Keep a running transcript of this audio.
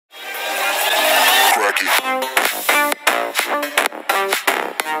This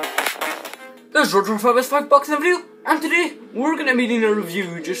is RR5S5 boxing review, and today we're going to be doing a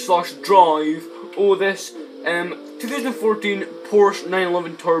review slash drive of this 2014 Porsche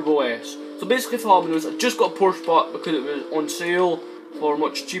 911 Turbo S. So basically what happened was I just got a Porsche bought because it was on sale for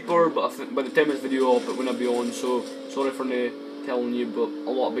much cheaper, but I think by the time this video up it wouldn't be on, so sorry for not telling you, but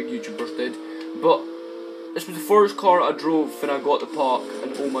a lot of big YouTubers did. But this was the first car I drove when I got the park,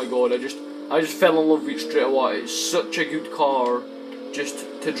 and oh my god, I just fell in love with it straight away. It's such a good car just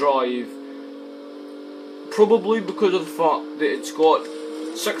to drive. Probably because of the fact that it's got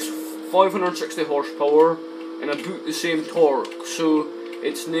 560 horsepower and about the same torque, so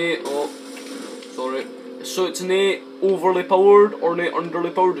it's not overly powered or not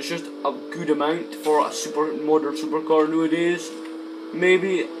underly powered. It's just a good amount for a modern supercar nowadays.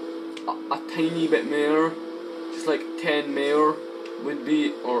 Maybe a tiny bit more, just like 10 more would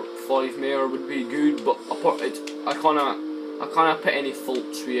be, or 5 more would be good. But apart I can't put any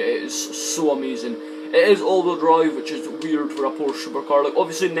faults with it. It is so amazing. It is all-wheel drive, which is weird for a Porsche supercar. Like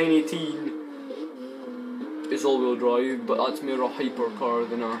obviously 918 is all-wheel drive, but that's more a hypercar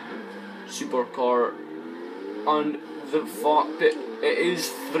than a supercar. And the fact that it is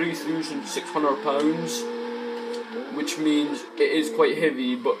 3,600 pounds, which means it is quite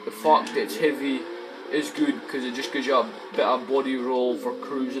heavy. But the fact that it's heavy is good because it just gives you a bit of body roll for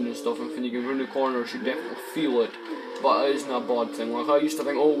cruising and stuff. And when you get around the corners, you definitely feel it. But it isn't a bad thing. Like I used to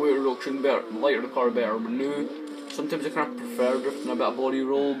think, oh, weight reduction better, lighter the car better, but no. Sometimes I kind of prefer drifting a bit of body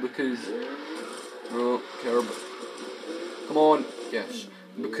roll because I don't care. But come on, yes,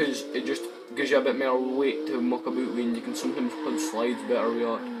 because it just gives you a bit more weight to muck about with, and you can sometimes put slides better with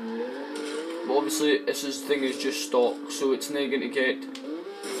it. But obviously, this thing is just stock, so it's not going to get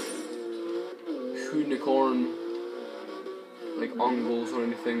unicorn like angles or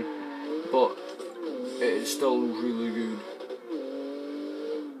anything, but it is still really good.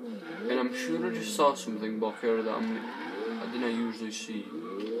 And I'm sure I just saw something back here that I didn't usually see.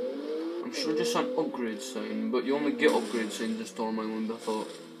 I'm sure I just saw an upgrade sign, but you only get upgrade signs in Storm Island. I thought,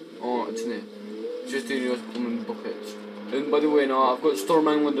 oh, it's not. Just doing your plumbing buckets. And by the way, now I've got Storm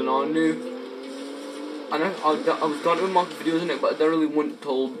Island and on now. And I was going to make videos in it, but I didn't really want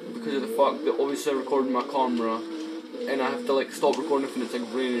to because of the fact that obviously I recorded my camera, and I have to like stop recording when it's like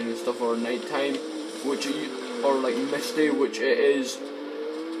raining and stuff or night time, or like misty, which it is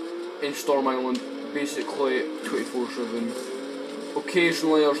in Storm Island, basically 24/7.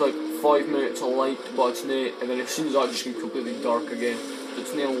 Occasionally there's like 5 minutes of light, but it's not, and then as soon as that, it just gets completely dark again. So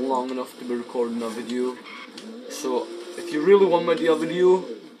it's not long enough to be recording a video. So if you really want me to do a video,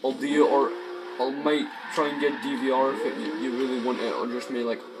 I'll do it, or I might try and get DVR if you really want it, or just me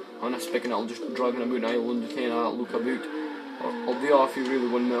like on a spick and I'll just driving about an island and kind of look about. Or I'll do that if you really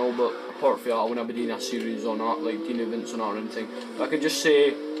want me, but apart from that, I wouldn't be doing a series on that, like doing events on that or anything. But I can just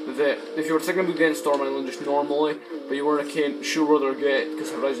say that if you were thinking about getting Storm Island just normally, but you weren't sure whether to get because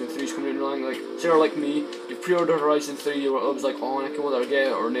Horizon 3 is coming out, like say you're like me, you pre-ordered Horizon 3, I was like, oh, I can't whether to get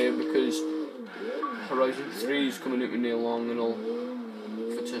it or no, because Horizon 3 is coming out with no long and all.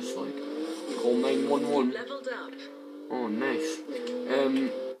 If it's just like call 911. Leveled up. Oh, nice.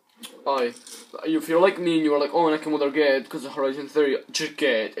 If you're like me and you were like, oh, and I can whether get it because of Horizon 3, just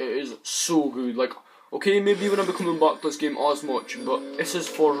get it. It is so good. Like, okay, maybe when I'm coming back to this game as much, but this is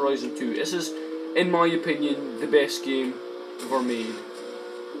for Horizon 2. This is, in my opinion, the best game ever made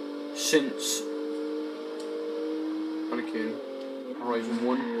since Horizon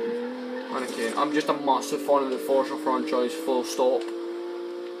 1. I'm just a massive fan of the Forza franchise, full stop.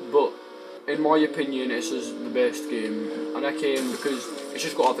 But in my opinion, this is the best game, and I can because it's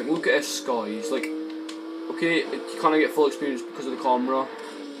just got everything. Look at this skies, like, okay, you can't get full experience because of the camera,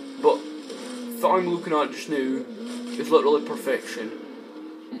 but what I'm looking at just now is literally perfection.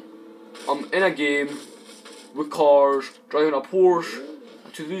 I'm in a game with cars, driving a Porsche, a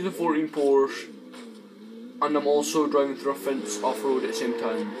 2014 Porsche, and I'm also driving through a fence off-road at the same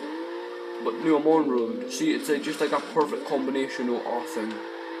time. But no, I'm on road. See, it's just like a perfect combination of everything.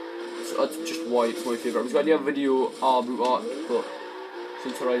 So that's just why it's my favourite. I was going to do a video about that, but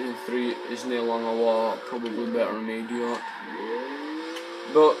since Horizon 3 is no longer a while, probably better than I do that.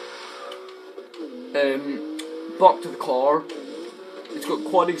 But back to the car. It's got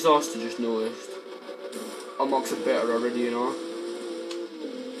quad exhaust, I just noticed. That makes it better already, you know.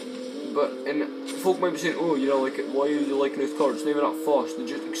 But and folk might be saying, oh, you know, like, why are you liking this car? It's not even that fast.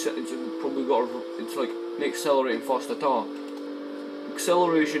 It's probably got it's like not accelerating fast at all.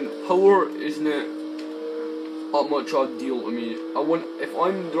 Acceleration power isn't that much a deal to me. If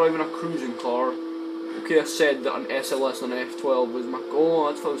I'm driving a cruising car. Okay, I said that an SLS and an F12 was my. Oh,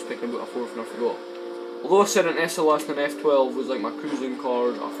 that's what I was picking about a fourth and I forgot. although I said an SLS and an F12 was like my cruising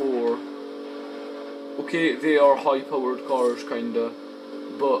cars before, okay, they are high powered cars kinda,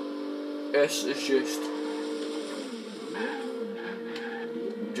 but this is just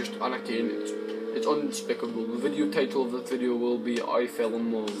and again, it's unspeakable. The video title of the video will be I Fell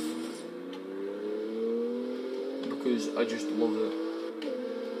in Love, because I just love it.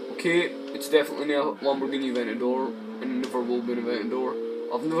 Okay, it's definitely a Lamborghini Aventador, and it never will be an Aventador.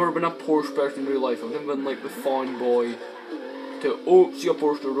 I've never been a Porsche person in real life. I've never been like the fanboy to, oh, see a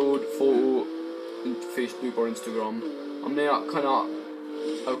Porsche on the road, photo, on Facebook or Instagram. I'm not kinda,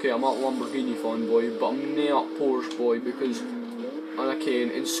 okay, I'm not a Lamborghini fanboy, but I'm not a Porsche boy, because, and again,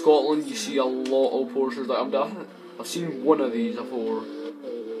 in Scotland you see a lot of Porsches. Like I've seen one of these before,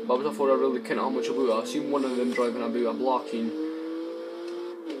 but before I really can't know how much about it. I've seen one of them driving about a Blacking,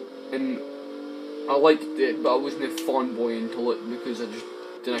 and I liked it, but I wasn't a fanboy until it, because I just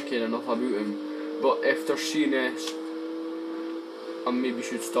didn't care enough about him. But after seeing this, I maybe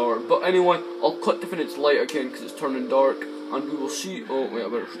should start. But anyway, I'll cut when it's light again because it's turning dark, and we will see. Oh wait, I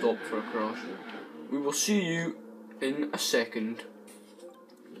better stop for a crash. We will see you in a second.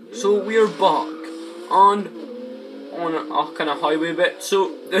 So we are back on a kind of highway bit.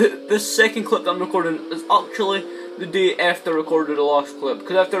 So this second clip that I'm recording is actually the day after I recorded the last clip,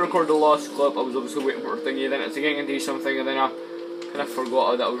 because after I recorded the last clip I was obviously waiting for a thingy, then it's getting into something, and then I kind of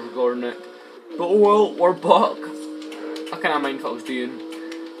forgot that I was recording it. But oh well, we're back. I kind of mind what I was doing,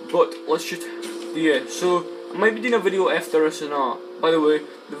 but let's just do it. So I might be doing a video after this and that. By the way,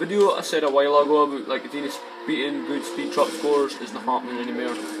 the video I said a while ago about like doing beating good speed trap scores isn't happening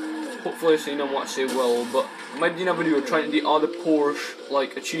anymore. Hopefully I've seen on what I say well, but I might be doing a video trying to do all the Porsche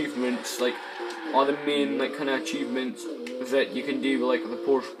like achievements, like all the main like kind of achievements that you can do with like the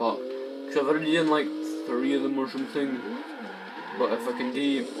Porsche pack. Because I've already done like 3 of them or something, but if I can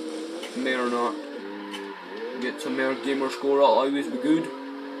do more or not, get some more gamer score, that'll always be good.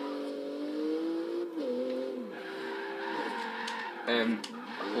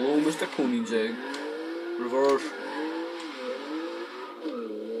 Hello Mr. Koenigsegg. Reverse.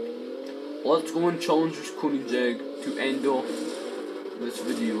 Let's go and challenge this Koenigsegg to end off this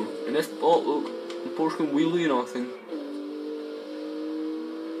video. And this, oh look, the Porsche can wheelie and nothing.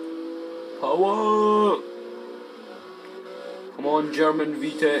 Power! Come on, German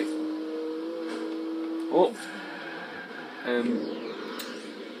VTEC. Oh.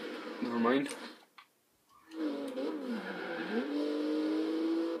 Never mind.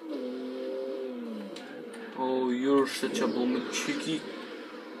 Oh, you're such a blooming cheeky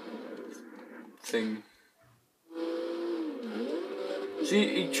thing. See,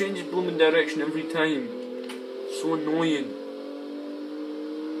 he changes blooming direction every time. So annoying.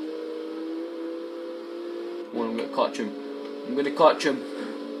 Come on, I'm gonna catch him. I'm gonna catch him.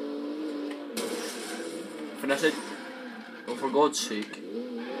 Finish it. Oh, for God's sake.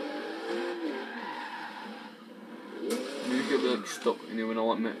 Maybe he'll be like stuck and he won't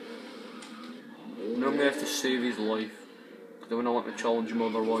let me. Now I'm gonna have to save his life, because they won't let me challenge him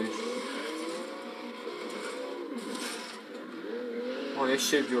otherwise. Oh, I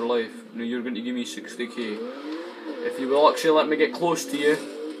saved your life. Now you're going to give me 60k. If you will actually let me get close to you,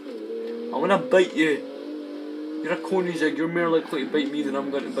 I'm gonna bite you. You're a Koenigsegg, you're more likely to bite me than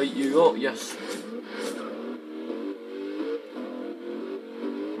I'm going to bite you. Oh, yes.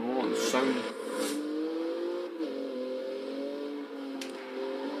 Oh, the sound.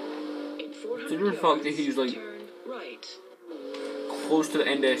 Considering the fact that he's like close to the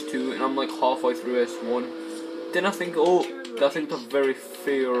end of S2 and I'm like halfway through S1, then I think, oh, I think that's very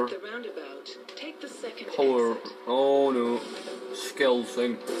fair power. Oh no, skills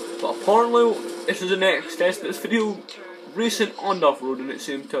thing. But apparently, this is the next test of this video, racing and off-roading at the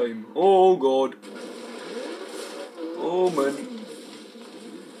same time. Oh god. Oh man.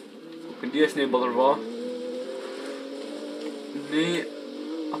 Kan DS niet bother va? Nee,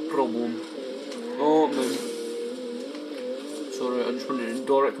 a problem. Oh man. Sorry, I just went in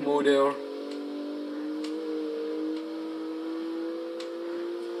Doric mode there.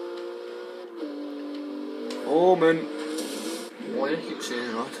 Oh man. Why do I keep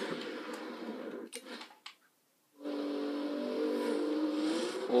saying that?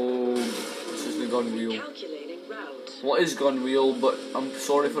 Oh, this is the gun wheel. What is gun wheel? But I'm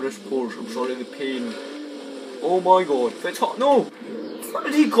sorry for this Porsche. I'm sorry the pain. Oh my god. It's hot. No! Where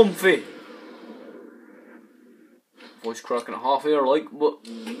did he come from? Voice cracking at half air like, but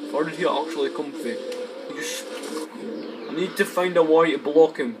where did he actually come from? He just... I need to find a way to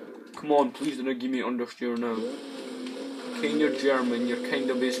block him. Come on, please do not give me understeer now. Okay, you're German, you're kind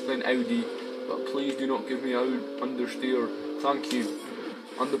of basically an Audi, but please do not give me out understeer. Thank you.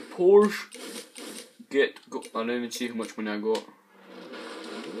 And the Porsche I didn't even see how much money I got.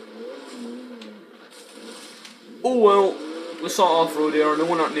 Oh well, let's start off road here, no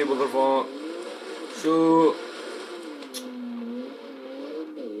one at neighbour that. So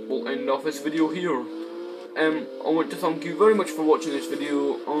we'll end off this video here. I want to thank you very much for watching this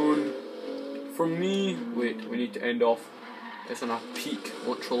video. From me, wait, we need to end off. It's on a peak,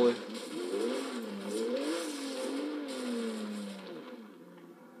 literally.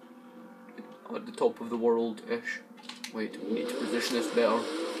 At the top of the world-ish. Wait, we need to position this better.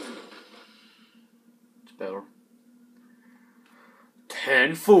 It's better.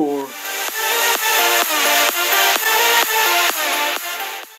 10-4.